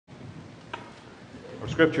Our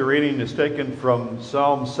scripture reading is taken from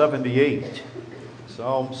Psalm 78.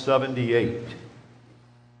 Psalm 78. It'd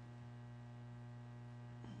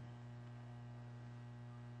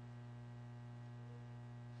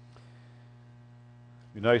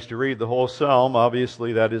be nice to read the whole psalm.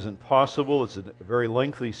 Obviously, that isn't possible. It's a very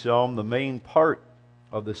lengthy psalm. The main part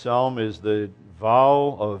of the psalm is the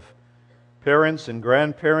vow of parents and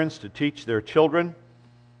grandparents to teach their children.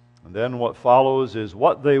 And then what follows is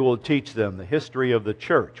what they will teach them, the history of the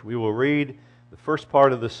church. We will read the first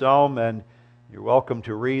part of the psalm, and you're welcome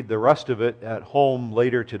to read the rest of it at home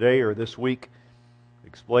later today or this week,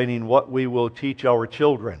 explaining what we will teach our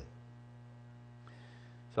children.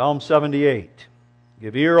 Psalm 78.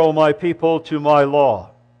 Give ear, O my people, to my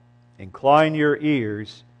law. Incline your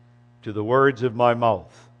ears to the words of my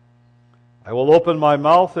mouth. I will open my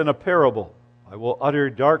mouth in a parable. I will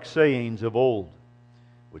utter dark sayings of old,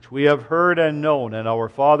 which we have heard and known, and our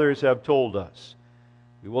fathers have told us.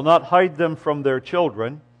 We will not hide them from their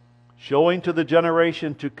children, showing to the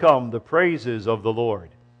generation to come the praises of the Lord,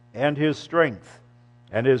 and His strength,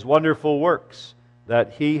 and His wonderful works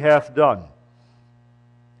that He hath done.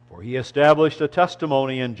 For He established a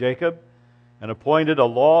testimony in Jacob, and appointed a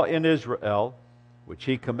law in Israel, which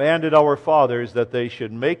He commanded our fathers, that they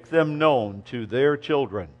should make them known to their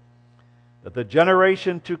children, that the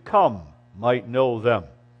generation to come might know them,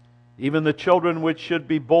 even the children which should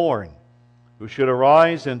be born, who should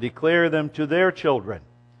arise and declare them to their children,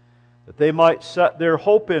 that they might set their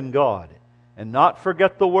hope in God, and not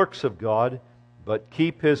forget the works of God, but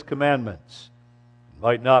keep His commandments, and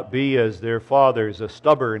might not be as their fathers, a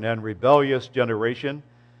stubborn and rebellious generation,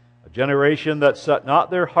 a generation that set not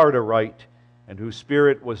their heart aright, and whose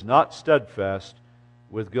spirit was not steadfast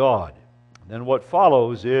with God. And then what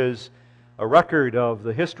follows is a record of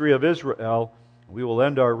the history of Israel. We will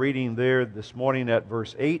end our reading there this morning at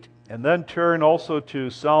verse 8, and then turn also to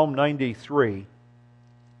Psalm 93.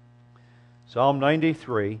 Psalm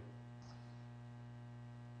 93.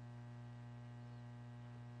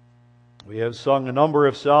 We have sung a number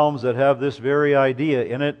of psalms that have this very idea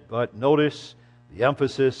in it, but notice the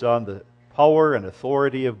emphasis on the power and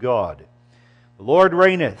authority of God. The Lord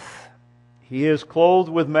reigneth. He is clothed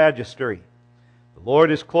with majesty. The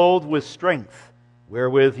Lord is clothed with strength,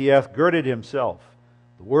 wherewith He hath girded Himself.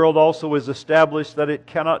 The world also is established that it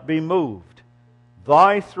cannot be moved.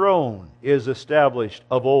 Thy throne is established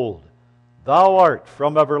of old. Thou art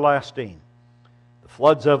from everlasting. The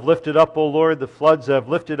floods have lifted up, O Lord, the floods have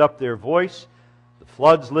lifted up their voice. The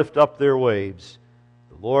floods lift up their waves.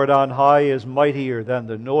 The Lord on high is mightier than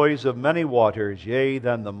the noise of many waters, yea,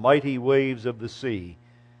 than the mighty waves of the sea.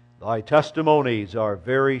 Thy testimonies are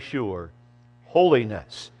very sure.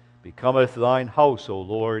 Holiness becometh thine house, O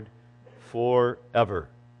Lord, forever.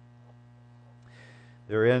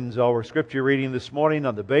 There ends our scripture reading this morning.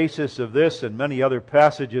 On the basis of this and many other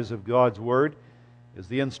passages of God's Word is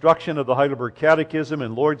the instruction of the Heidelberg Catechism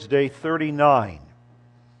in Lord's Day 39.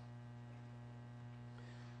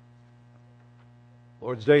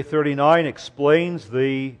 Lord's Day 39 explains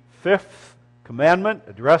the fifth commandment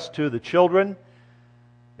addressed to the children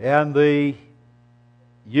and the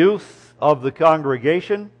youth of the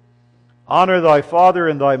congregation. Honor thy father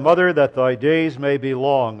and thy mother, that thy days may be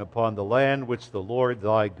long upon the land which the Lord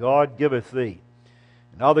thy God giveth thee.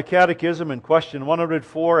 Now the Catechism in question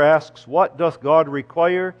 104 asks, what doth God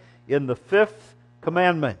require in the fifth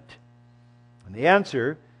commandment? And the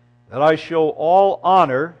answer, that I show all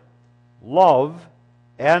honor, love,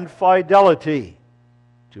 and fidelity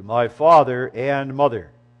to my father and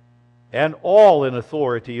mother, and all in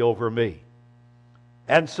authority over me,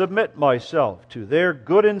 and submit myself to their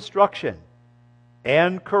good instruction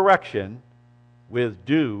and correction with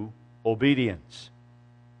due obedience,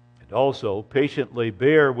 and also patiently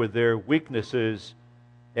bear with their weaknesses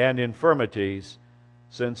and infirmities,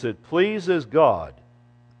 since it pleases God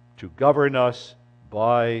to govern us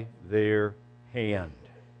by their hand.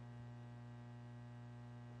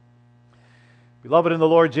 Beloved in the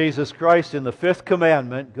Lord Jesus Christ, in the fifth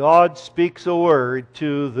commandment, God speaks a word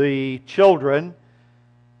to the children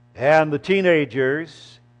and the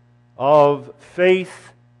teenagers of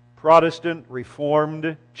Faith Protestant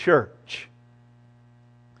Reformed Church.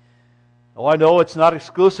 Now, I know it's not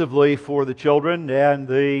exclusively for the children and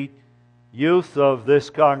the youth of this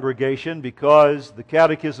congregation, because the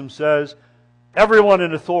Catechism says everyone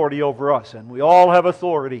in authority over us, and we all have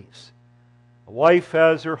authorities. A wife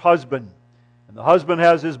has her husband, and the husband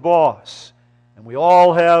has his boss, and we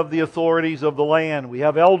all have the authorities of the land. We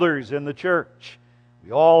have elders in the church.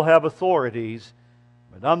 We all have authorities,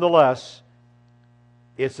 but nonetheless,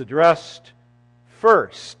 it's addressed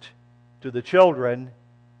first to the children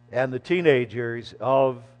and the teenagers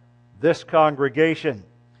of this congregation.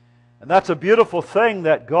 And that's a beautiful thing,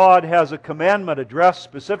 that God has a commandment addressed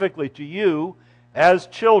specifically to you as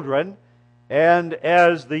children and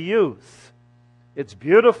as the youth. It's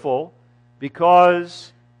beautiful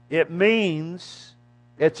because it means,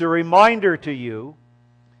 it's a reminder to you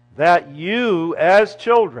that you as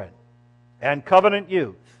children and covenant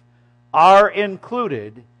youth are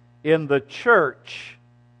included in the church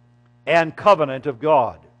and covenant of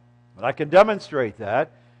God. And I can demonstrate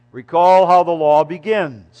that. Recall how the law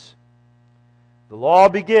begins. The law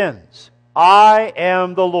begins, I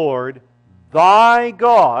am the Lord, thy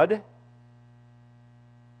God,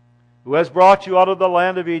 who has brought you out of the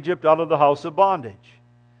land of Egypt, out of the house of bondage.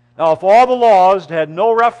 Now, if all the laws had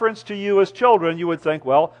no reference to you as children, you would think,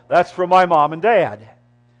 well, that's for my mom and dad.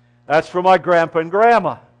 That's for my grandpa and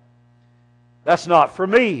grandma. That's not for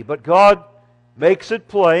me. But God makes it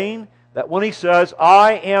plain that when He says,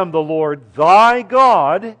 I am the Lord thy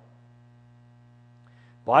God,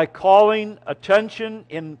 by calling attention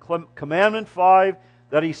in Commandment 5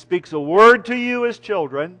 that He speaks a word to you as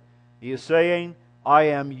children, He is saying, I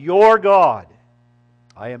am your God.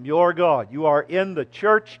 I am your God. You are in the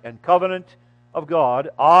church and covenant of God.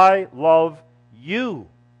 I love you.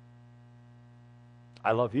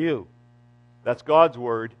 I love you. That's God's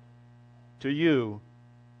word to you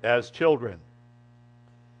as children.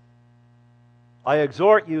 I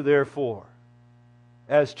exhort you, therefore,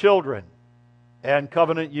 as children and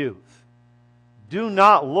covenant youth, do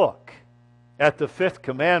not look at the fifth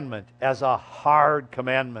commandment as a hard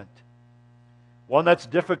commandment, one that's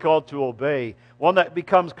difficult to obey, one that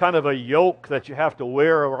becomes kind of a yoke that you have to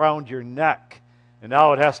wear around your neck, and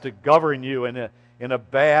now it has to govern you in a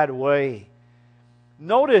bad way.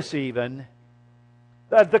 Notice even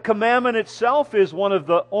that the commandment itself is one of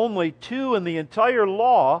the only two in the entire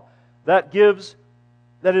law that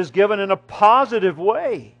is given in a positive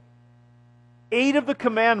way. 8 of the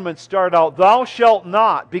commandments start out, thou shalt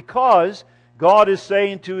not, because God is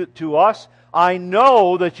saying to us, I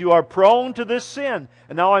know that you are prone to this sin,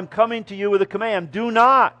 and now I'm coming to you with a command, do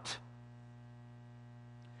not.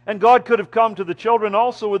 And God could have come to the children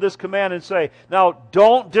also with this command and say, now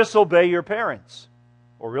don't disobey your parents.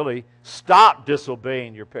 Or really, stop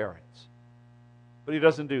disobeying your parents. But He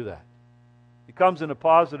doesn't do that. He comes in a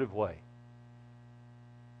positive way.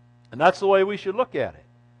 And that's the way we should look at it.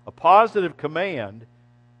 A positive command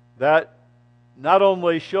that not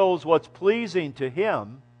only shows what's pleasing to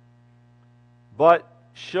Him, but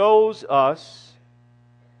shows us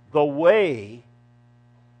the way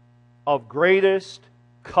of greatest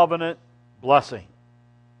covenant blessing.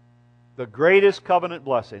 The greatest covenant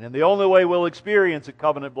blessing. And the only way we'll experience a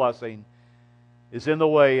covenant blessing is in the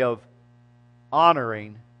way of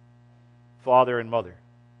honoring father and mother.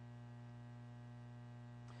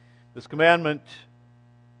 This commandment,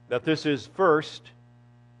 that this is first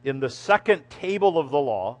in the second table of the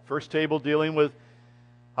law, first table dealing with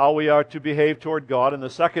how we are to behave toward God, and the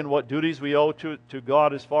second, what duties we owe to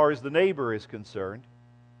God as far as the neighbor is concerned.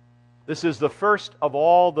 This is the first of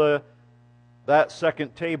all that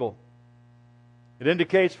second table. It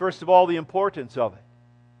indicates, first of all, the importance of it.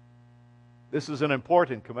 This is an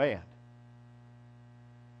important command.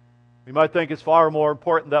 We might think it's far more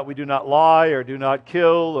important that we do not lie or do not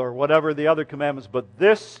kill or whatever the other commandments, but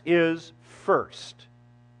this is first.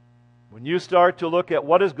 When you start to look at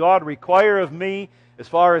what does God require of me as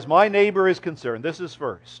far as my neighbor is concerned, this is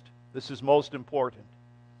first. This is most important.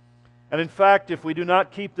 And in fact, if we do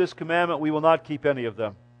not keep this commandment, we will not keep any of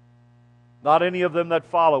them. Not any of them that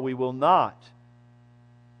follow, we will not.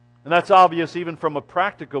 And that's obvious even from a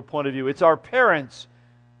practical point of view. It's our parents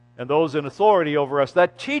and those in authority over us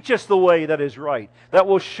that teach us the way that is right, that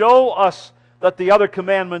will show us that the other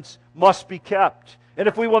commandments must be kept. And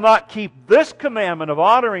if we will not keep this commandment of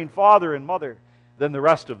honoring father and mother, then the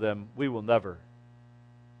rest of them we will never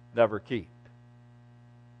keep.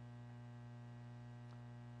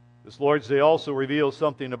 This Lord's Day also reveals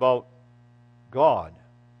something about God.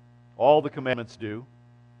 All the commandments do.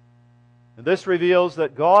 And this reveals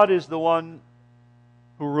that God is the one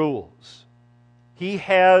who rules. He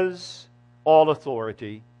has all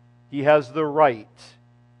authority. He has the right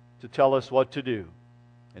to tell us what to do.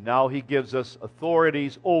 And now He gives us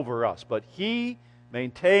authorities over us. But He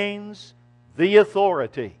maintains the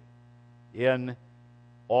authority in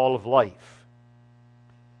all of life.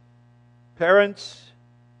 Parents,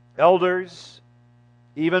 elders,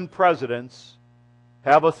 even presidents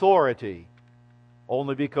have authority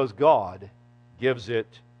only because God gives it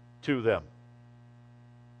to them.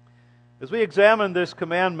 As we examine this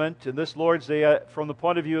commandment in this Lord's Day from the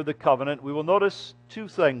point of view of the covenant, we will notice two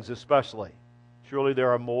things especially. Surely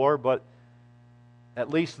there are more, but at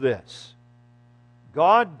least this.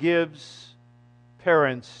 God gives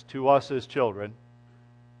parents to us as children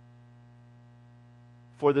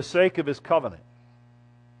for the sake of His covenant.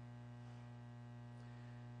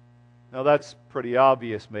 Now that's pretty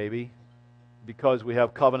obvious maybe, because we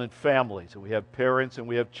have covenant families, and we have parents and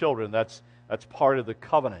we have children. That's part of the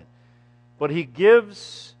covenant. But He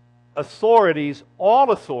gives authorities,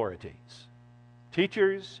 all authorities,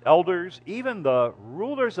 teachers, elders, even the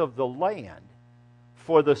rulers of the land,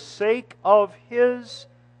 for the sake of His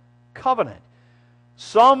covenant.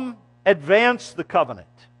 Some advance the covenant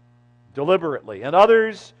deliberately, and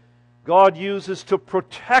others God uses to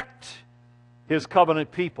protect His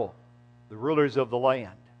covenant people, the rulers of the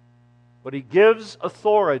land. But He gives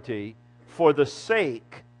authority for the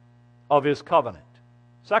sake of His covenant.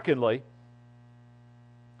 Secondly,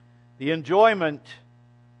 the enjoyment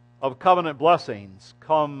of covenant blessings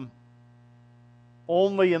come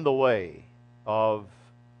only in the way of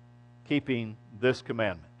keeping this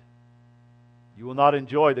commandment. You will not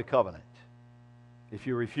enjoy the covenant if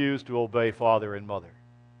you refuse to obey father and mother.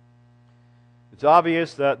 It's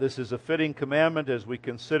obvious that this is a fitting commandment as we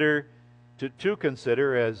consider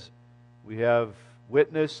as we have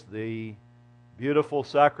witnessed the beautiful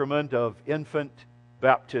sacrament of infant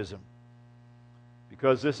baptism.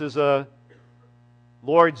 Because this is a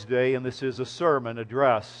Lord's Day, and this is a sermon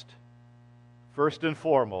addressed first and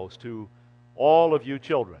foremost to all of you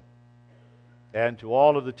children, and to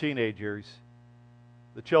all of the teenagers,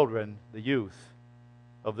 the children, the youth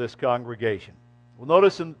of this congregation. We'll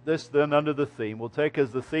notice in this then under the theme, we'll take as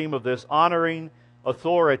the theme of this honoring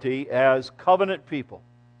authority as covenant people.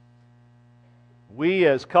 We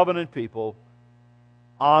as covenant people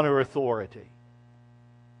honor authority.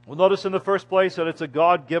 We'll notice in the first place that it's a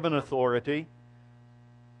God-given authority.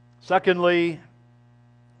 Secondly,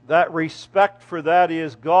 that respect for that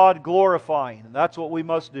is God-glorifying, and that's what we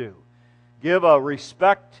must do. Give a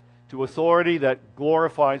respect to authority that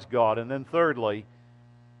glorifies God. And then thirdly,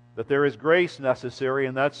 that there is grace necessary,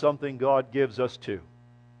 and that's something God gives us to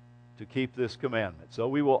keep this commandment. So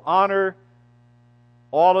we will honor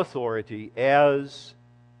all authority as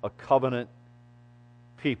a covenant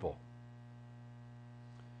people.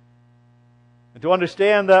 And to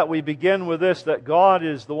understand that, we begin with this, that God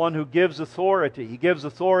is the one who gives authority. He gives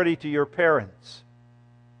authority to your parents.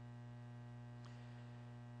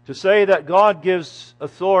 To say that God gives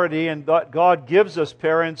authority and that God gives us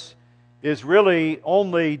parents is really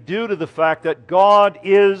only due to the fact that God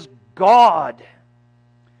is God.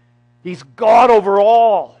 He's God over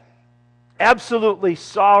all, absolutely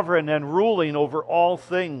sovereign and ruling over all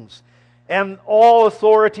things. And all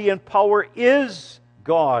authority and power is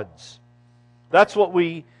God's. That's what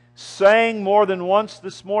we sang more than once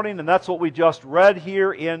this morning, and that's what we just read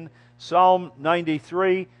here in Psalm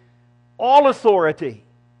 93. All authority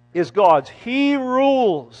is God's. He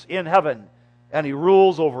rules in heaven, and He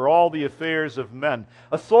rules over all the affairs of men.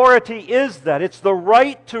 Authority is that. It's the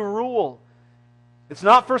right to rule. It's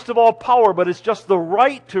not, first of all, power, but it's just the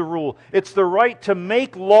right to rule. It's the right to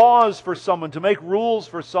make laws for someone, to make rules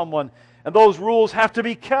for someone, and those rules have to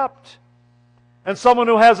be kept. And someone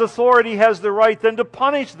who has authority has the right then to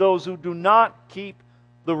punish those who do not keep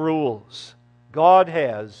the rules. God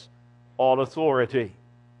has all authority.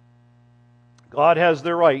 God has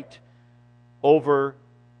the right over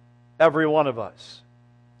every one of us.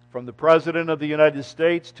 From the President of the United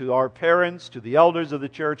States to our parents to the elders of the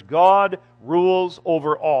church, God rules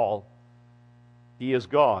over all. He is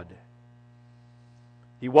God.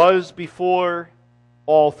 He was before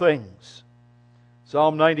all things.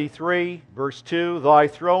 Psalm 93, verse 2, Thy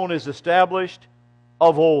throne is established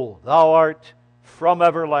of old. Thou art from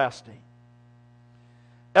everlasting.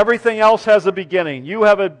 Everything else has a beginning. You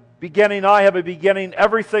have a beginning, I have a beginning.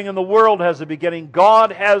 Everything in the world has a beginning.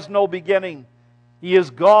 God has no beginning. He is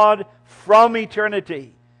God from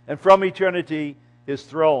eternity. And from eternity, His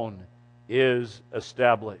throne is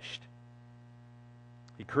established.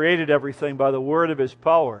 He created everything by the word of His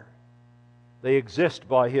power. They exist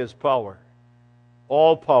by His power.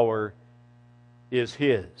 All power is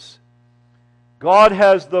His. God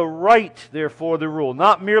has the right, therefore, to rule,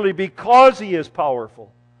 not merely because He is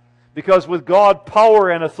powerful, because with God, power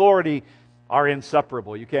and authority are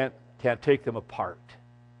inseparable. You can't take them apart.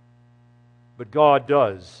 But God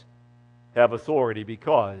does have authority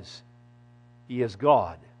because He is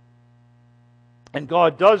God. And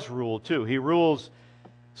God does rule too. He rules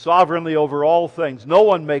sovereignly over all things. No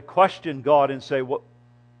one may question God and say, what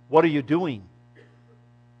are you doing?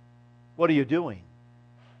 What are you doing?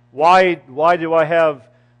 Why do I have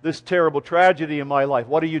this terrible tragedy in my life?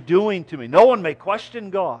 What are you doing to me? No one may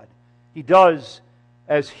question God. He does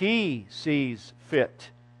as He sees fit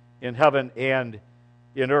in heaven and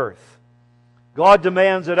in earth. God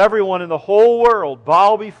demands that everyone in the whole world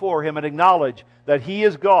bow before Him and acknowledge that He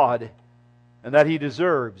is God and that He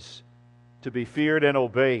deserves to be feared and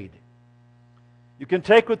obeyed. You can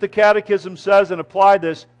take what the Catechism says and apply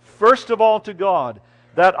this first of all to God,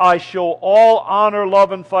 that I show all honor,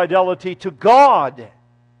 love, and fidelity to God.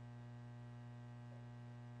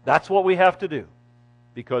 That's what we have to do,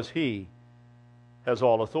 because He has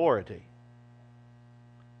all authority.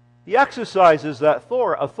 He exercises that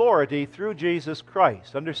authority through Jesus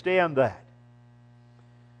Christ. Understand that.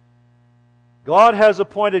 God has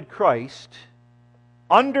appointed Christ.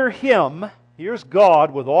 Under Him, here's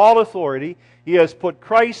God with all authority. He has put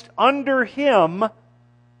Christ under Him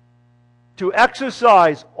to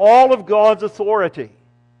exercise all of God's authority.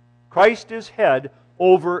 Christ is head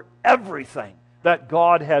over everything that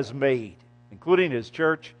God has made, including His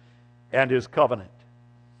church and His covenant.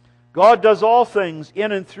 God does all things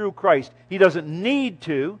in and through Christ. He doesn't need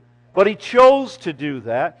to, but He chose to do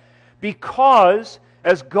that because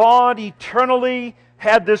as God eternally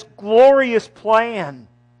had this glorious plan,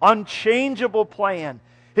 unchangeable plan,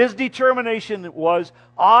 His determination was,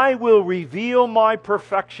 I will reveal my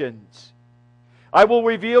perfections. I will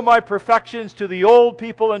reveal my perfections to the old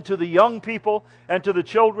people and to the young people and to the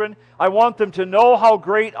children. I want them to know how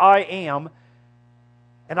great I am.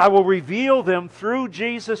 And I will reveal them through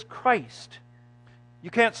Jesus Christ. You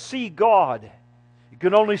can't see God. You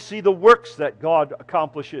can only see the works that God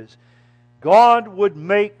accomplishes. God would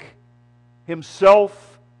make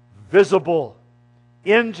Himself visible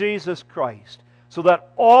in Jesus Christ so that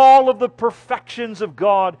all of the perfections of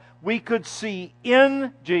God we could see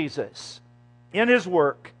in Jesus, in His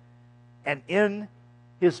work, and in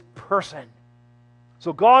His person.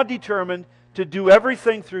 So God determined to do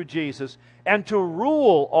everything through Jesus and to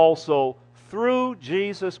rule also through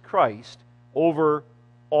Jesus Christ over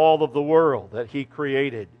all of the world that He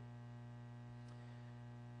created.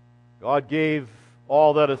 God gave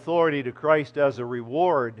all that authority to Christ as a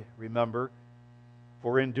reward, remember,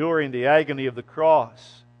 for enduring the agony of the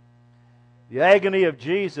cross. The agony of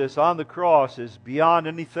Jesus on the cross is beyond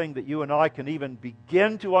anything that you and I can even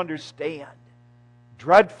begin to understand.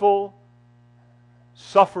 Dreadful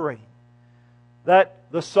suffering. That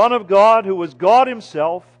the Son of God, who was God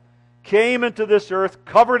Himself, came into this earth,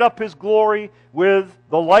 covered up His glory with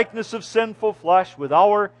the likeness of sinful flesh, with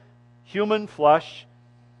our human flesh.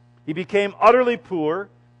 He became utterly poor.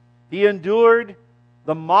 He endured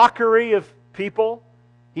the mockery of people.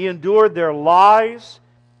 He endured their lies.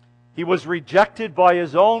 He was rejected by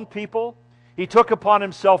His own people. He took upon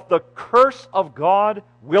Himself the curse of God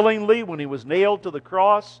willingly when He was nailed to the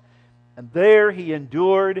cross. And there He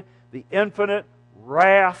endured the infinite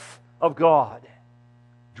wrath of God.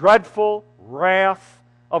 Dreadful wrath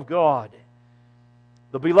of God.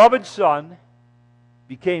 The beloved Son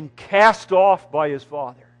became cast off by His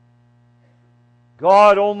Father.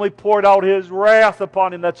 God only poured out His wrath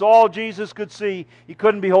upon Him. That's all Jesus could see. He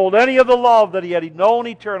couldn't behold any of the love that He had known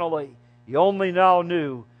eternally. He only now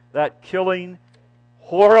knew that killing,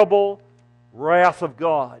 horrible wrath of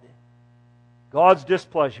God. God's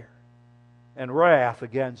displeasure and wrath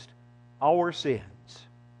against our sins.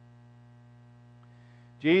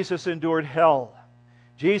 Jesus endured hell.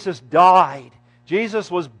 Jesus died.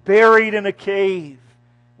 Jesus was buried in a cave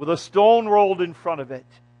with a stone rolled in front of it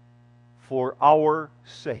for our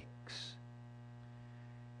sakes.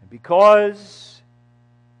 And because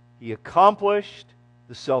He accomplished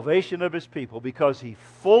the salvation of His people, because He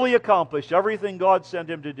fully accomplished everything God sent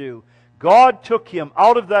Him to do, God took Him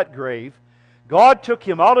out of that grave. God took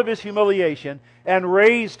Him out of His humiliation and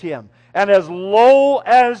raised Him. And as low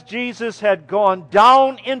as Jesus had gone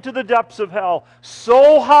down into the depths of hell,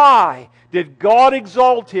 so high did God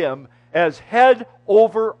exalt Him as head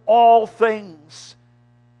over all things.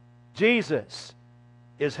 Jesus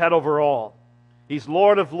is head over all. He's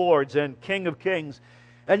Lord of lords and King of kings.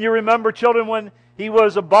 And you remember, children, when He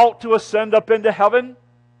was about to ascend up into heaven,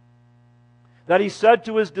 that He said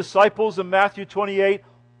to His disciples in Matthew 28,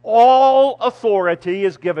 all authority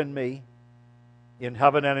is given me in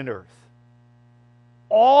heaven and in earth.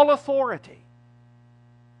 All authority.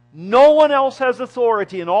 No one else has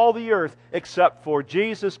authority in all the earth except for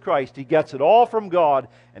Jesus Christ. He gets it all from God,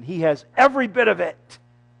 and He has every bit of it.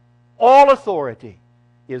 All authority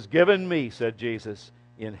is given me, said Jesus,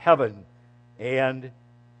 in heaven and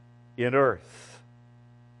in earth.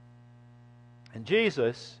 And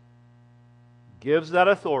Jesus gives that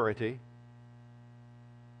authority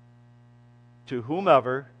to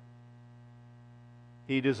whomever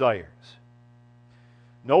He desires.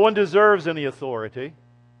 No one deserves any authority.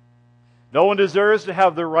 No one deserves to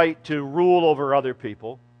have the right to rule over other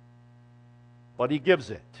people, but He gives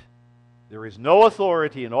it. There is no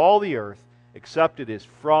authority in all the earth except it is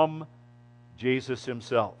from Jesus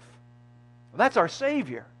Himself. And that's our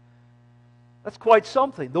Savior. That's quite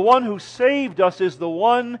something. The one who saved us is the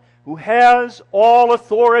one who has all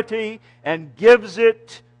authority and gives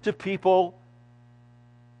it to people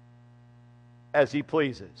as He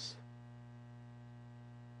pleases.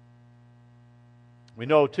 We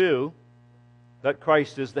know, too, that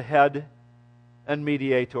Christ is the head and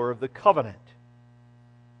mediator of the covenant.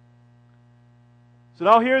 So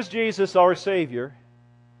now here's Jesus, our Savior,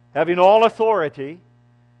 having all authority,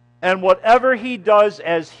 and whatever He does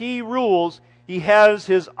as He rules, He has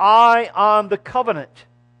His eye on the covenant.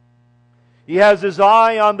 He has His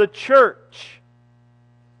eye on the church.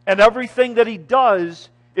 And everything that He does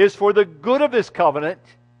is for the good of His covenant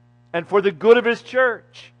and for the good of His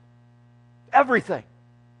church. Everything.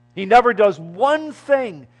 He never does one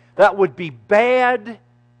thing that would be bad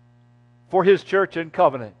for His church and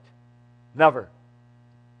covenant. Never.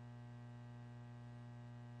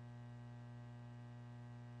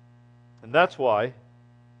 And that's why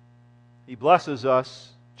He blesses us,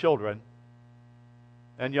 children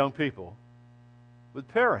and young people, with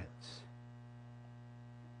parents.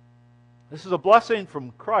 This is a blessing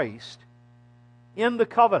from Christ in the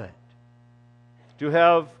covenant to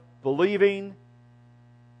have believing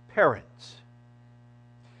parents.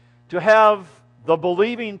 To have the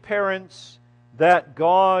believing parents that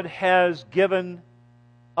God has given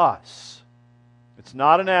us. It's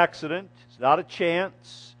not an accident. It's not a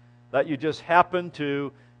chance that you just happen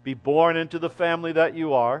to be born into the family that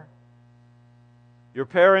you are. Your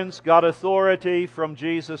parents got authority from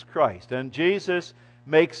Jesus Christ, and Jesus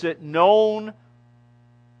makes it known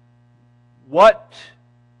what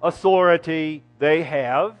authority they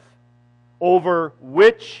have over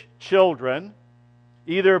which children,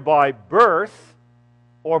 either by birth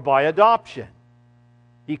or by adoption.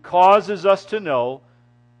 He causes us to know,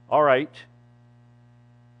 all right,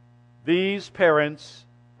 these parents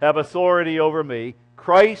have authority over me.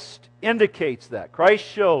 Christ indicates that. Christ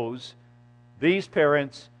shows these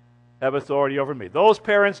parents have authority over me. Those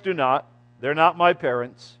parents do not. They're not my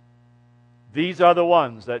parents. These are the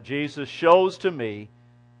ones that Jesus shows to me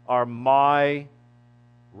are my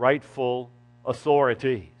rightful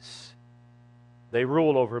authorities. They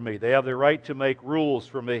rule over me. They have the right to make rules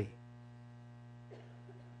for me.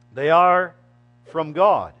 They are from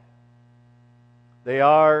God. They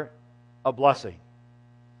are a blessing.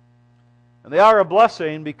 And they are a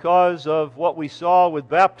blessing because of what we saw with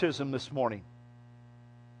baptism this morning.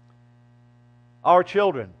 Our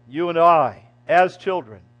children, you and I, as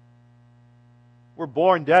children, we're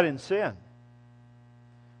born dead in sin.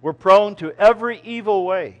 We're prone to every evil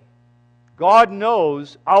way. God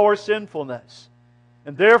knows our sinfulness.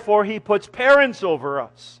 And therefore He puts parents over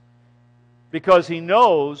us. Because He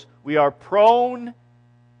knows we are prone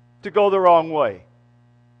to go the wrong way.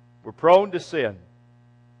 We're prone to sin.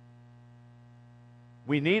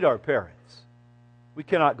 We need our parents. We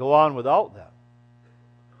cannot go on without them.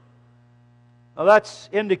 Now that's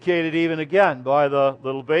indicated even again by the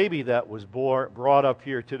little baby that was brought up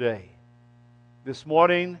here today. This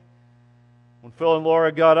morning, when Phil and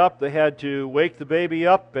Laura got up, they had to wake the baby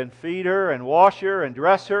up and feed her and wash her and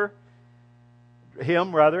dress him,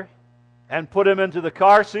 and put him into the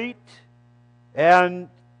car seat and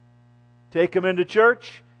take him into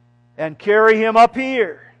church and carry him up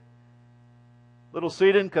here. Little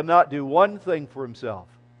Seaton could not do one thing for himself.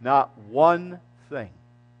 Not one thing.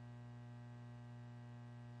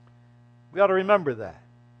 We ought to remember that.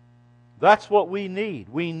 That's what we need.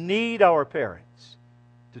 We need our parents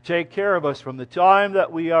to take care of us from the time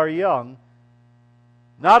that we are young.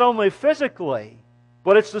 Not only physically,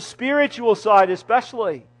 but it's the spiritual side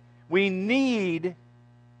especially. We need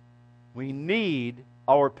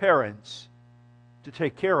our parents to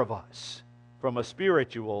take care of us from a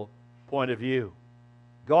spiritual point of view.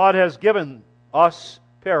 God has given us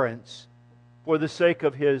parents for the sake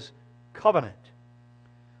of His covenant.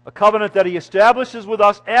 A covenant that He establishes with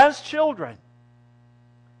us as children.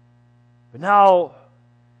 But now,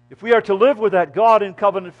 if we are to live with that God in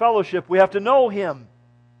covenant fellowship, we have to know Him.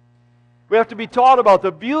 We have to be taught about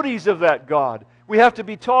the beauties of that God. We have to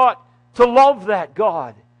be taught to love that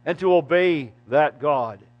God and to obey that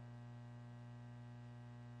God.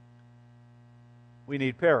 We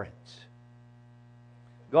need parents.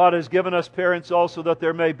 God has given us parents also that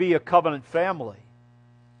there may be a covenant family.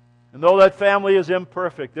 And though that family is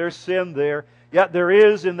imperfect, there's sin there, yet there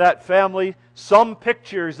is in that family some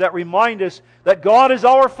pictures that remind us that God is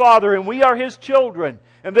our Father and we are His children.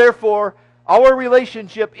 And therefore, Our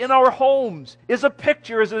relationship in our homes is a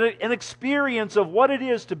picture, is an experience of what it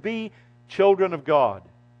is to be children of God.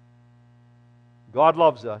 God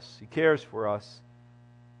loves us, He cares for us,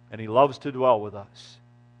 and He loves to dwell with us.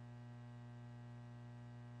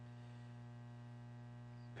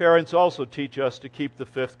 Parents also teach us to keep the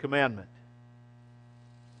fifth commandment.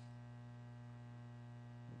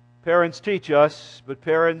 Parents teach us, but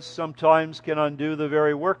parents sometimes can undo the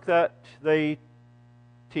very work that they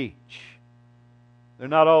teach. They're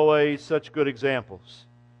not always such good examples.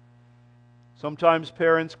 Sometimes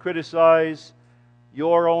parents criticize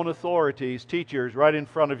your own authorities, teachers, right in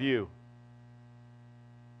front of you.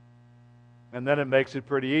 And then it makes it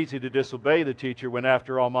pretty easy to disobey the teacher when,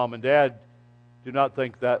 after all, mom and dad do not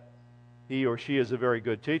think that he or she is a very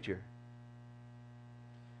good teacher.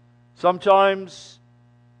 Sometimes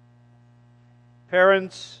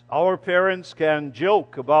our parents can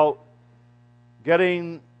joke about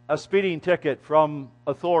getting a speeding ticket from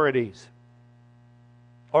authorities,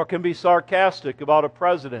 or can be sarcastic about a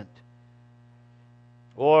president,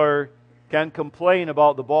 or can complain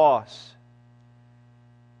about the boss.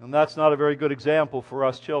 And that's not a very good example for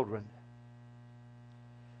us children.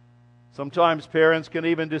 Sometimes parents can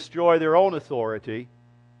even destroy their own authority.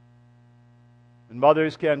 And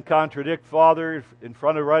mothers can contradict father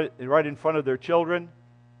right in front of their children.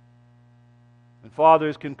 And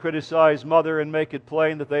fathers can criticize mother and make it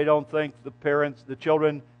plain that they don't think the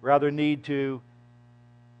children rather need to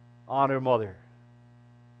honor mother.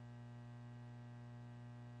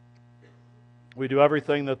 We do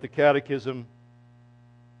everything that the Catechism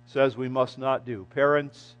says we must not do.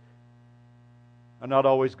 Parents are not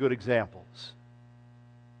always good examples.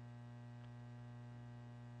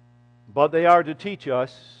 But they are to teach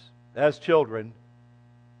us, as children,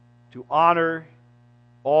 to honor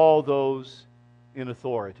all those in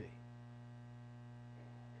authority.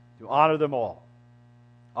 To honor them all.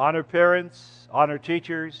 Honor parents, honor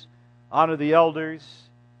teachers, honor the elders,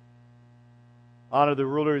 honor the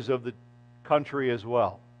rulers of the country as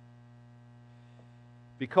well.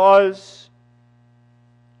 Because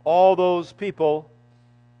all those people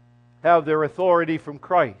have their authority from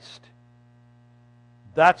Christ.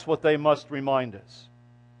 That's what they must remind us.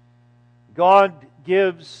 God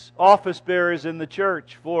gives office bearers in the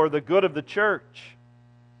church for the good of the church,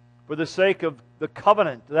 for the sake of the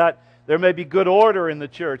covenant, that there may be good order in the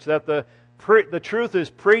church, that the truth is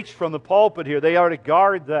preached from the pulpit here. They are to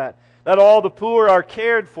guard that all the poor are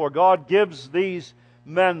cared for. God gives these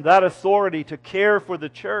men that authority to care for the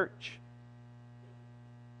church,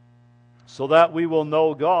 so that we will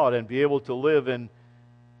know God and be able to live in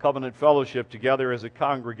covenant fellowship together as a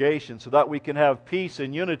congregation, so that we can have peace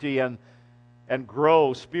and unity and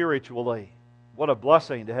grow spiritually. What a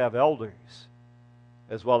blessing to have elders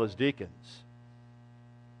as well as deacons.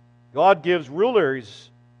 God gives rulers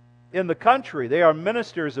in the country. They are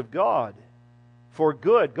ministers of God for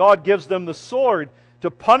good. God gives them the sword to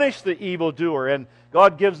punish the evildoer, and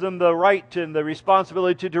God gives them the right and the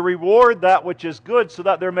responsibility to reward that which is good, so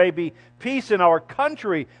that there may be peace in our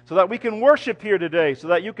country, so that we can worship here today, so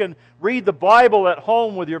that you can read the Bible at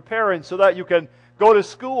home with your parents, so that you can go to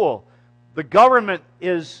school. The government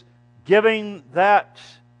is giving that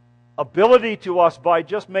ability to us by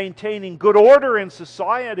just maintaining good order in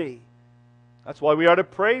society. That's why we are to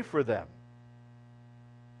pray for them.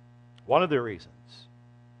 One of the reasons.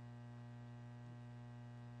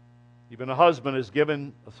 Even a husband is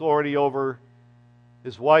given authority over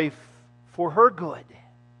his wife for her good,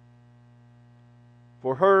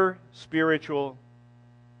 for her spiritual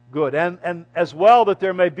good. And as well, that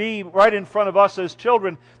there may be right in front of us as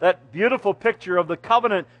children that beautiful picture of the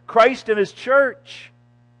covenant, Christ and His church.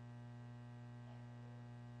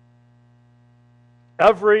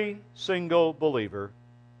 Every single believer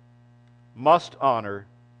must honor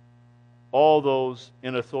all those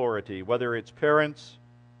in authority, whether it's parents,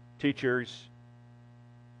 teachers,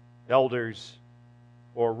 elders,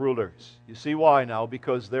 or rulers. You see why now?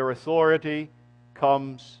 Because their authority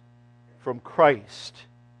comes from Christ.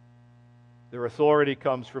 Their authority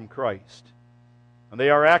comes from Christ. And they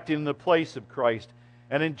are acting in the place of Christ.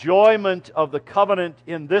 And enjoyment of the covenant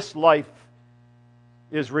in this life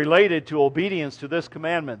is related to obedience to this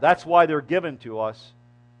commandment. That's why they're given to us.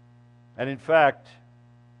 And in fact,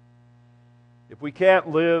 if we can't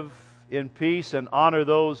live in peace and honor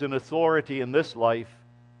those in authority in this life,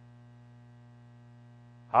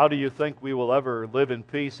 how do you think we will ever live in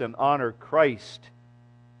peace and honor Christ,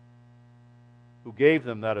 who gave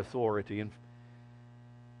them that authority? And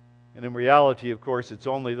in reality, of course, it's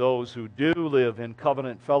only those who do live in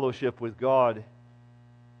covenant fellowship with God,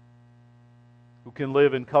 who can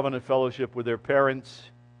live in covenant fellowship with their parents,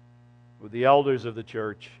 with the elders of the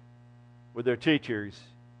church, with their teachers,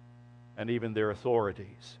 and even their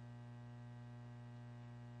authorities.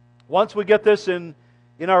 Once we get this in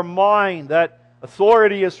our mind, that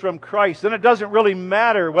authority is from Christ, then it doesn't really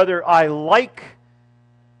matter whether I like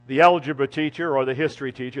the algebra teacher or the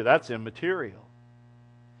history teacher. That's immaterial.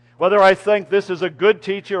 Whether I think this is a good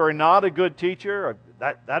teacher or not a good teacher,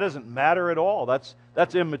 that doesn't matter at all.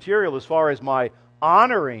 That's immaterial as far as my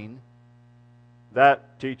honoring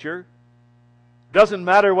that teacher. Doesn't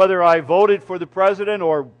matter whether I voted for the president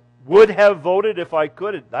or would have voted if I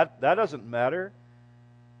could. That doesn't matter.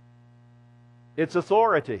 It's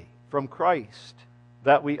authority from Christ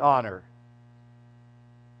that we honor.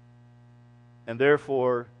 And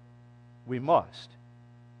therefore, we must.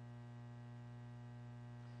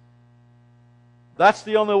 That's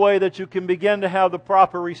the only way that you can begin to have the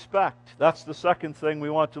proper respect. That's the second thing we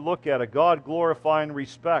want to look at, a God-glorifying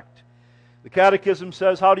respect. The Catechism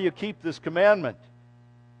says, how do you keep this commandment?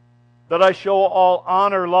 That I show all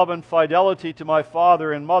honor, love, and fidelity to my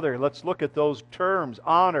father and mother. Let's look at those terms.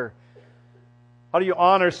 Honor. How do you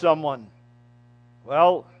honor someone?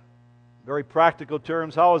 Well, very practical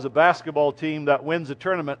terms. How is a basketball team that wins a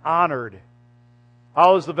tournament honored?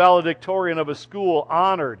 How is the valedictorian of a school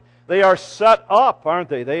honored? They are set up, aren't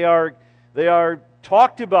they? They are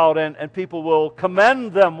talked about, and people will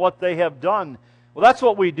commend them what they have done. Well, that's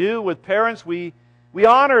what we do with parents. We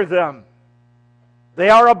honor them. They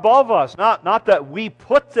are above us. Not that we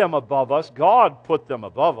put them above us. God put them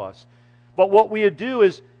above us. But what we do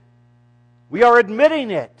is we are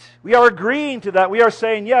admitting it. We are agreeing to that. We are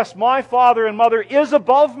saying, yes, my father and mother is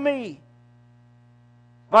above me.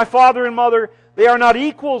 My father and mother, they are not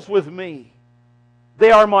equals with me.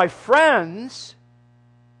 They are my friends,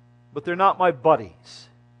 but they're not my buddies.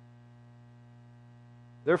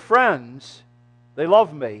 They're friends. They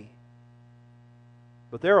love me,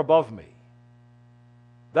 but they're above me.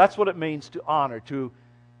 That's what it means to honor, to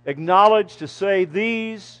acknowledge, to say,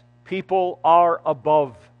 these people are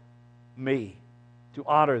above me, to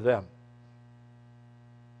honor them.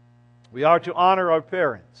 We are to honor our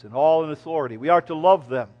parents and all in authority. We are to love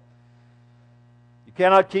them. You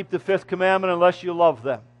cannot keep the fifth commandment unless you love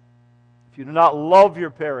them. If you do not love your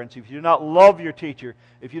parents, if you do not love your teacher,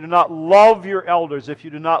 if you do not love your elders, if you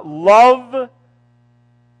do not love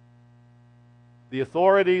the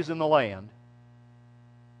authorities in the land,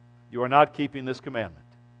 you are not keeping this commandment,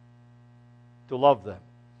 to love them.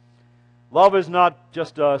 Love is not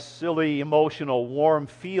just a silly, emotional, warm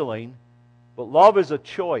feeling, but love is a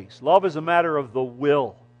choice. Love is a matter of the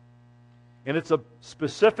will. And it's a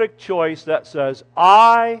specific choice that says,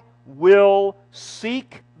 I will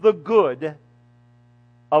seek the good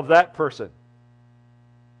of that person.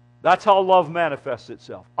 That's how love manifests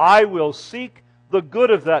itself. I will seek the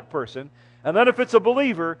good of that person. And then if it's a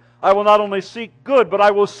believer, I will not only seek good, but I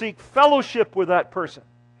will seek fellowship with that person.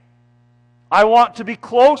 I want to be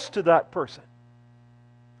close to that person.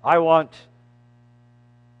 I want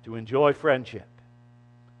to enjoy friendship.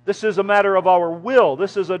 This is a matter of our will.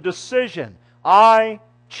 This is a decision. I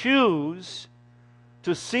choose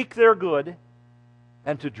to seek their good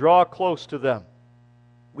and to draw close to them.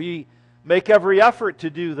 We make every effort to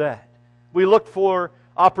do that. We look for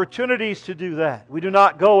opportunities to do that. We do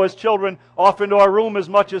not go as children off into our room as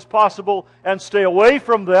much as possible and stay away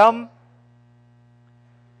from them.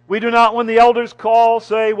 We do not, when the elders call,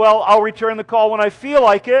 say, well, I'll return the call when I feel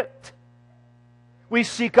like it. We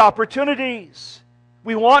seek opportunities.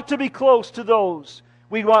 We want to be close to those.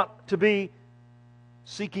 We want to be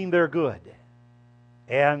seeking their good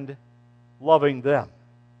and loving them.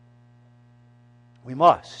 We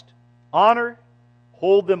must honor,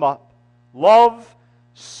 hold them up, love,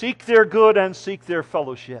 seek their good, and seek their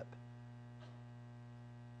fellowship.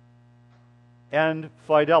 And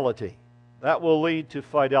fidelity. That will lead to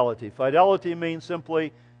fidelity. Fidelity means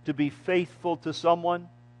simply to be faithful to someone,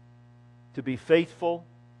 to be faithful.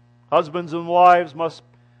 Husbands and wives must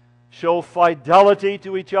show fidelity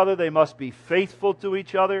to each other. They must be faithful to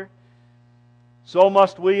each other. So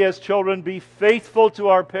must we as children be faithful to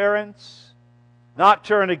our parents, not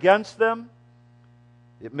turn against them.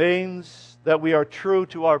 It means that we are true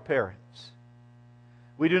to our parents.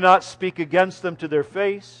 We do not speak against them to their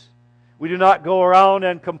face. We do not go around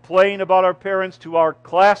and complain about our parents to our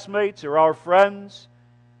classmates or our friends.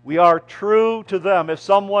 We are true to them. If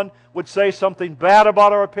someone would say something bad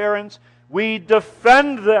about our parents, we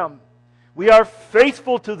defend them. We are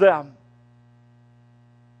faithful to them.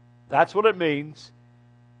 That's what it means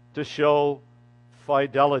to show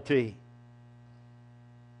fidelity.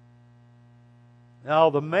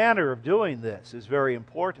 Now, the manner of doing this is very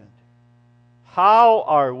important. How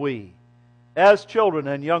are we, as children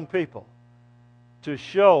and young people, to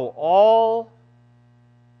show all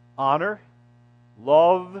honor,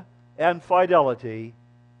 love, and fidelity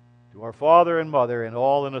to our father and mother and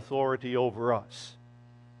all in authority over us.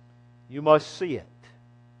 You must see it.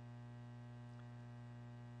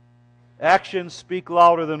 Actions speak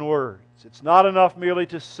louder than words. It's not enough merely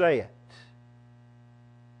to say it.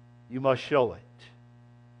 You must show it.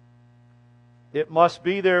 It must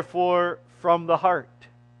be, therefore, from the heart.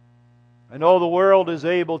 I know the world is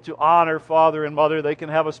able to honor father and mother. They can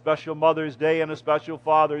have a special Mother's Day and a special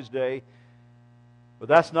Father's Day. But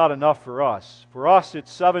that's not enough for us. For us,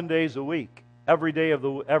 it's 7 days a week,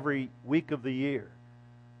 every week of the year,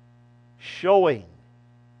 showing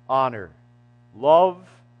honor, love,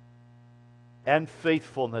 and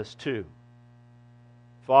faithfulness to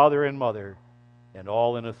father and mother and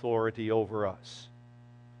all in authority over us.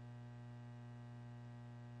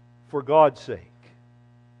 For God's sake.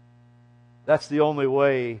 That's the only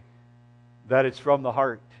way that it's from the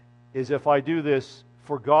heart, is if I do this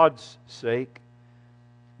for God's sake.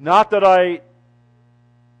 Not that I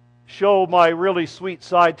show my really sweet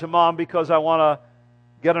side to Mom because I want to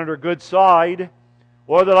get on her good side,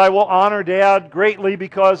 or that I will honor Dad greatly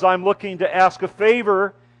because I'm looking to ask a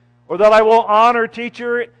favor, or that I will honor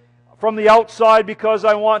Teacher from the outside because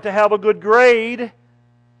I want to have a good grade,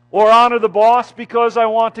 or honor the boss because I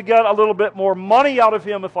want to get a little bit more money out of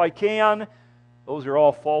him if I can. Those are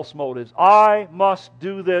all false motives. I must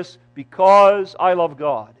do this because I love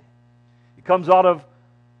God. It comes out of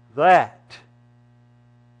that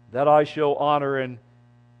I show honor and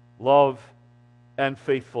love and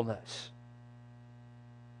faithfulness.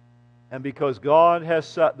 And because God has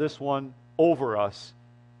set this one over us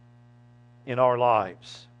in our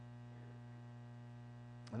lives.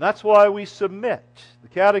 And that's why we submit. The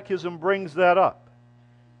Catechism brings that up.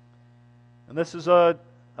 And this is a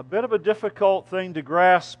bit of a difficult thing to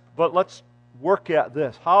grasp, but let's work at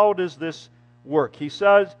this. How does this work? He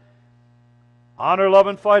says, honor, love,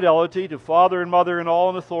 and fidelity to father and mother in all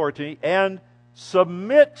in authority, and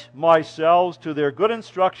submit myself to their good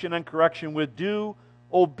instruction and correction with due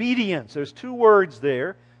obedience. There's two words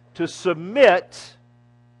there, to submit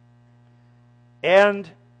and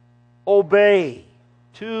obey.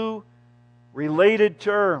 Two related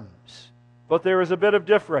terms, but there is a bit of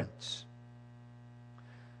difference.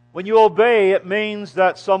 When you obey, it means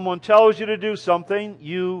that someone tells you to do something,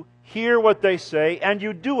 you hear what they say, and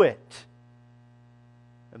you do it.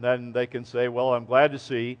 And then they can say, well, I'm glad to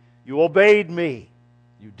see you obeyed me.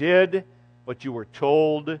 You did what you were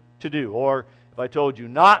told to do. Or if I told you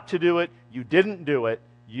not to do it, you didn't do it.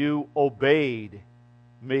 You obeyed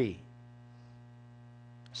me.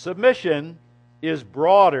 Submission is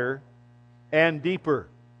broader and deeper.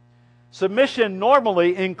 Submission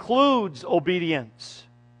normally includes obedience.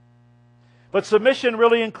 But submission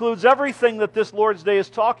really includes everything that this Lord's Day is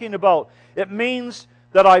talking about. It means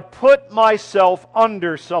that I put myself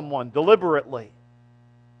under someone deliberately.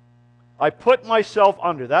 I put myself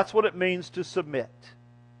under. That's what it means to submit.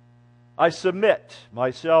 I submit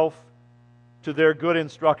myself to their good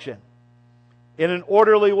instruction in an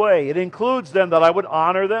orderly way. It includes then that I would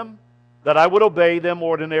honor them, that I would obey them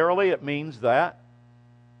ordinarily. It means that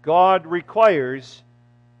God requires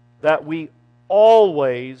that we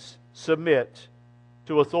always submit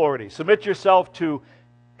to authority. Submit yourself to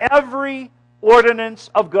every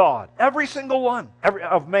ordinance of God. Every single one.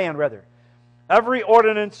 Of man, rather. Every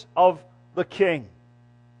ordinance of the King.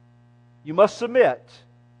 You must submit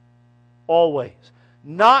always.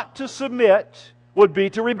 Not to submit would be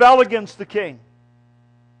to rebel against the King.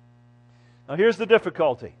 Now here's the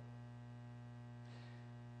difficulty.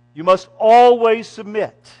 You must always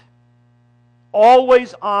submit.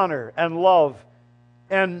 Always honor and love.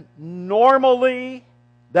 And normally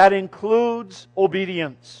that includes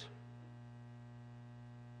obedience.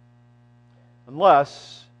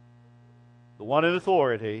 Unless the one in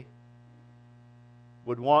authority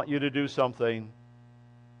would want you to do something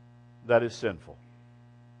that is sinful.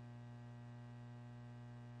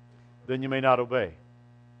 Then you may not obey.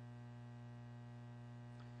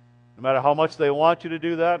 No matter how much they want you to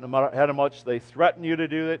do that, no matter how much they threaten you to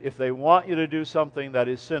do it, if they want you to do something that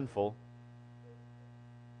is sinful,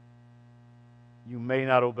 you may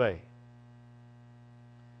not obey.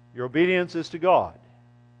 Your obedience is to God.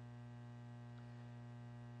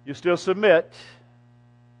 You still submit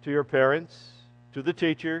to your parents, to the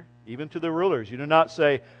teacher, even to the rulers. You do not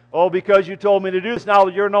say, oh, because you told me to do this, now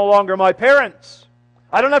you're no longer my parents.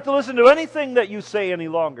 I don't have to listen to anything that you say any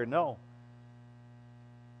longer. No.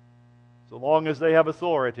 So long as they have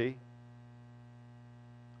authority,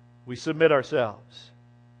 we submit ourselves.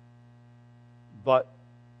 But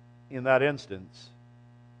in that instance,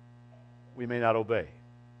 we may not obey.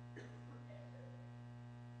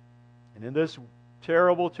 And in this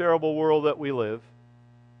terrible, terrible world that we live,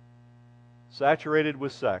 saturated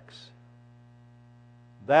with sex,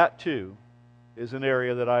 that too is an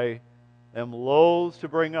area that I am loath to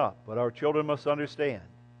bring up. But our children must understand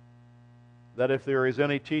that if there is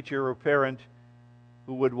any teacher or parent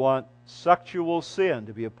who would want sexual sin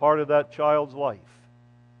to be a part of that child's life,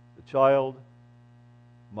 the child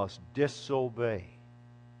must disobey.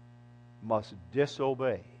 Must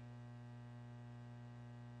disobey.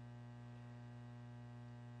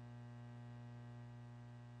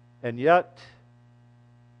 And yet,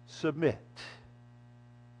 submit,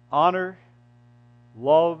 honor,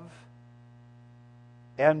 love,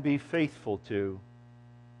 and be faithful to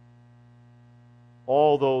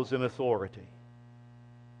all those in authority.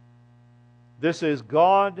 This is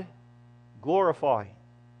God glorifying,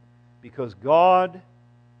 because God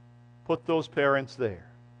put those parents there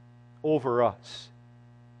over us,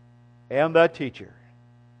 and that teacher,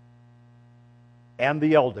 and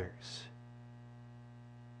the elders,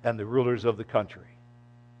 and the rulers of the country.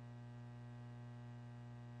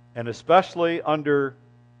 And especially under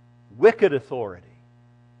wicked authority.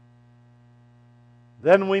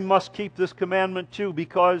 Then we must keep this commandment too,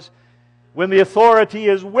 because when the authority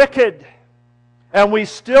is wicked and we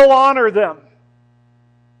still honor them,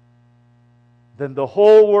 then the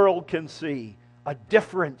whole world can see a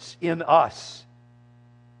difference in us.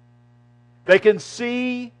 They can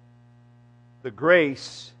see the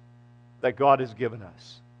grace that God has given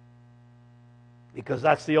us. Because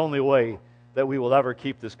that's the only way that we will ever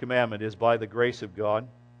keep this commandment, is by the grace of God.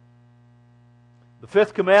 The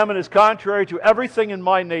fifth commandment is contrary to everything in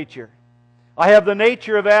my nature. I have the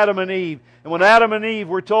nature of Adam and Eve. And when Adam and Eve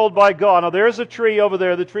were told by God, now there's a tree over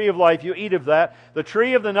there, the tree of life, you eat of that. The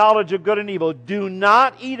tree of the knowledge of good and evil, do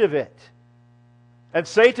not eat of it. And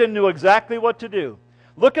Satan knew exactly what to do.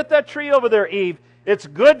 Look at that tree over there, Eve. It's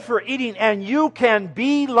good for eating, and you can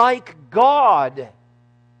be like God.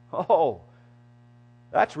 Oh,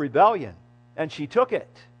 that's rebellion. And she took it.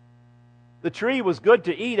 The tree was good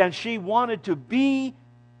to eat, and she wanted to be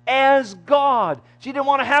as God. She didn't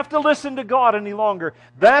want to have to listen to God any longer.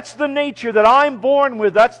 That's the nature that I'm born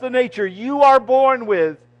with. That's the nature you are born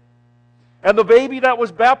with. And the baby that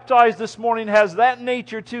was baptized this morning has that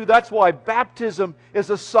nature too. That's why baptism is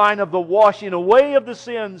a sign of the washing away of the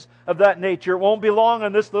sins of that nature. It won't be long,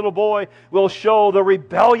 and this little boy will show the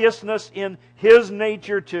rebelliousness in his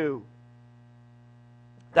nature too.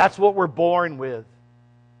 That's what we're born with.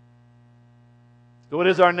 So it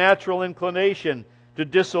is our natural inclination to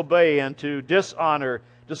disobey and to dishonor,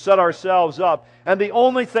 to set ourselves up. And the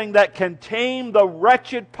only thing that can tame the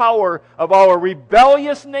wretched power of our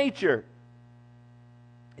rebellious nature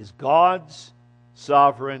is God's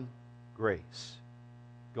sovereign grace.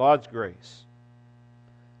 God's grace.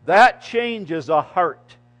 That changes a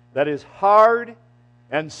heart that is hard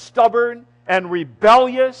and stubborn and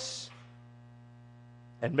rebellious,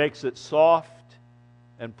 and makes it soft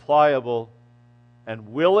and pliable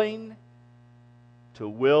and willing to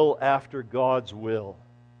will after God's will.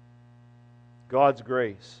 God's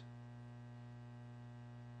grace.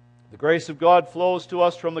 The grace of God flows to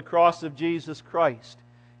us from the cross of Jesus Christ.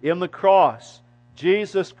 In the cross,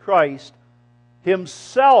 Jesus Christ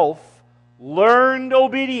Himself learned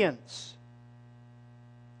obedience.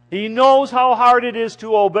 He knows how hard it is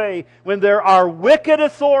to obey. When there are wicked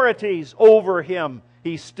authorities over Him,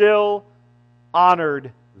 He still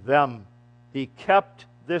honored them. He kept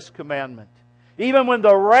this commandment. Even when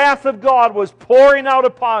the wrath of God was pouring out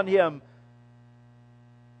upon Him,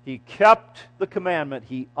 He kept the commandment.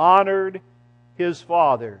 He honored His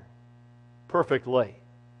Father perfectly.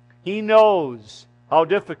 He knows how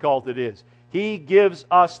difficult it is. He gives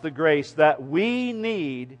us the grace that we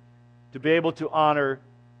need to be able to honor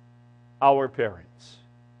our parents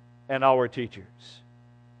and our teachers.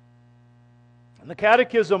 And the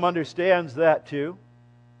Catechism understands that too,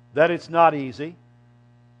 that it's not easy.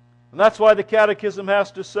 And that's why the Catechism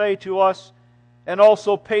has to say to us, and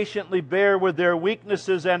also patiently bear with their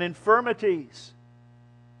weaknesses and infirmities.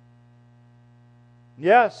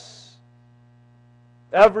 Yes,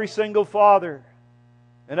 every single father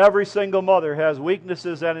and every single mother has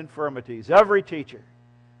weaknesses and infirmities. Every teacher,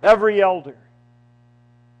 every elder.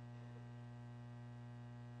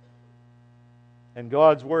 And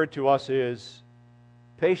God's word to us is,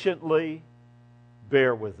 patiently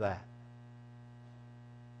bear with that.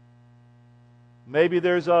 Maybe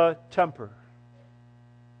there's a temper.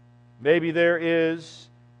 Maybe there is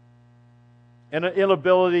an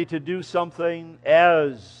inability to do something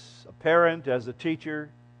as a parent, as a teacher,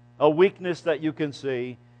 a weakness that you can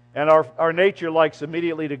see. And our nature likes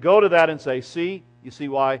immediately to go to that and say, see, you see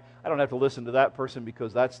why I don't have to listen to that person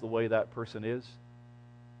because that's the way that person is.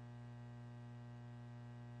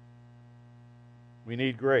 We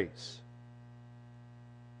need grace.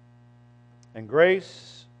 And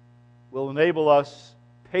grace will enable us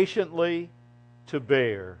patiently to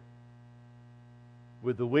bear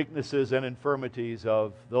with the weaknesses and infirmities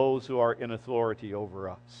of those who are in authority over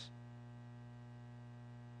us.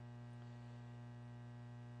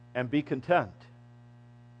 And be content.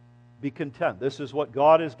 Be content. This is what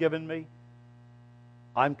God has given me.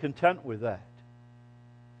 I'm content with that.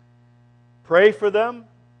 Pray for them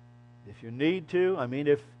if you need to. I mean,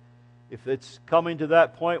 if it's coming to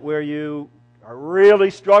that point where you are really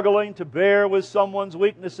struggling to bear with someone's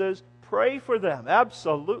weaknesses, pray for them.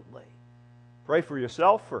 Absolutely. Pray for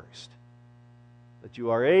yourself first, that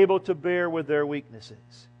you are able to bear with their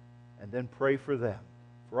weaknesses. And then pray for them.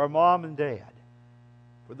 For our mom and dad.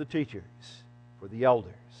 For the teachers. For the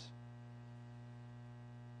elders.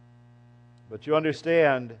 But you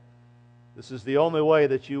understand, this is the only way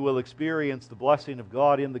that you will experience the blessing of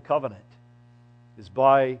God in the covenant, is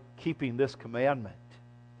by keeping this commandment.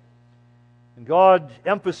 And God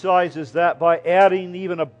emphasizes that by adding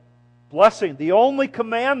even a blessing, the only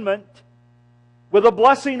commandment with a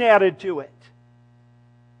blessing added to it.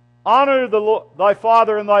 Honor thy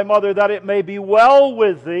father and thy mother, that it may be well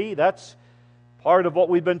with thee. That's part of what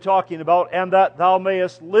we've been talking about. And that thou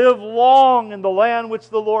mayest live long in the land which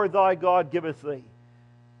the Lord thy God giveth thee.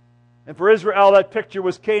 And for Israel, that picture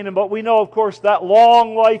was Canaan. But we know, of course, that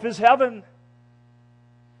long life is heaven.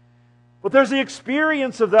 But there's the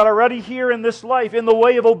experience of that already here in this life, in the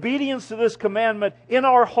way of obedience to this commandment. In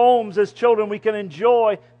our homes as children, we can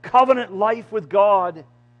enjoy covenant life with God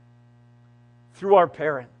through our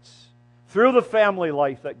parents, through the family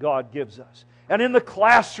life that God gives us, and in the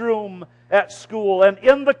classroom at school, and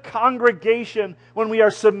in the congregation when we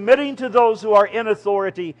are submitting to those who are in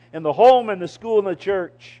authority in the home, in the school, and the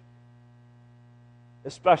church,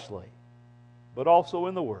 especially, but also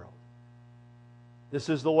in the world. This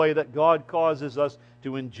is the way that God causes us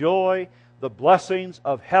to enjoy the blessings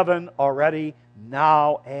of heaven already,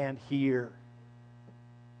 now and here.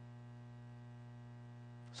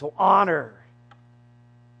 So honor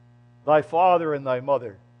thy father and thy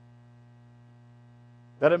mother,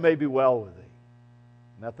 that it may be well with thee,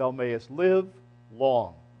 and that thou mayest live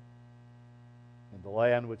long in the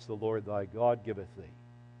land which the Lord thy God giveth thee.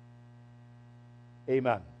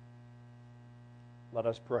 Amen. Let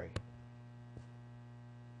us pray.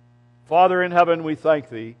 Father in heaven, we thank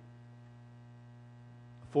Thee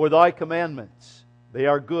for Thy commandments. They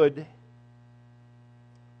are good,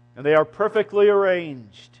 and they are perfectly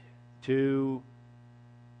arranged to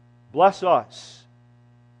bless us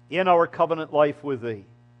in our covenant life with Thee.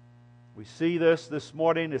 We see this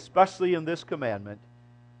morning, especially in this commandment.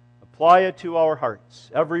 Apply it to our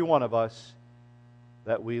hearts, every one of us,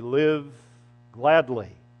 that we live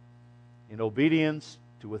gladly in obedience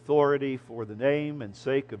to authority for the name and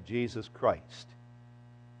sake of Jesus Christ.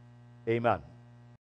 Amen.